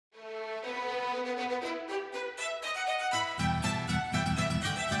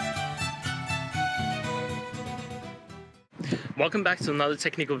Welcome back to another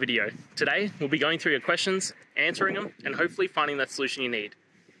technical video. Today, we'll be going through your questions, answering them, and hopefully finding that solution you need.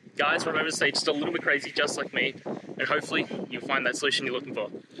 Guys, remember to stay just a little bit crazy just like me, and hopefully you'll find that solution you're looking for.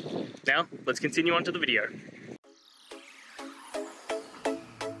 Now, let's continue on to the video.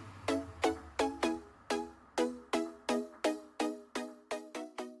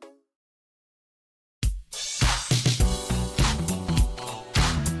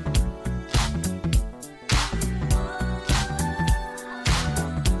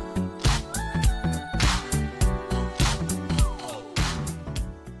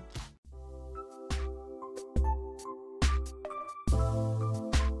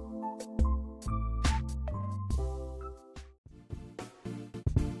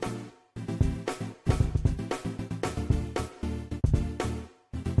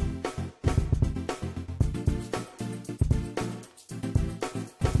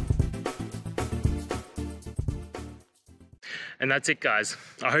 And that's it, guys.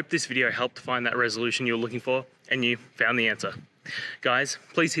 I hope this video helped find that resolution you're looking for and you found the answer. Guys,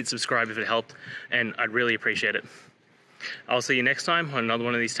 please hit subscribe if it helped, and I'd really appreciate it. I'll see you next time on another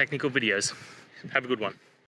one of these technical videos. Have a good one.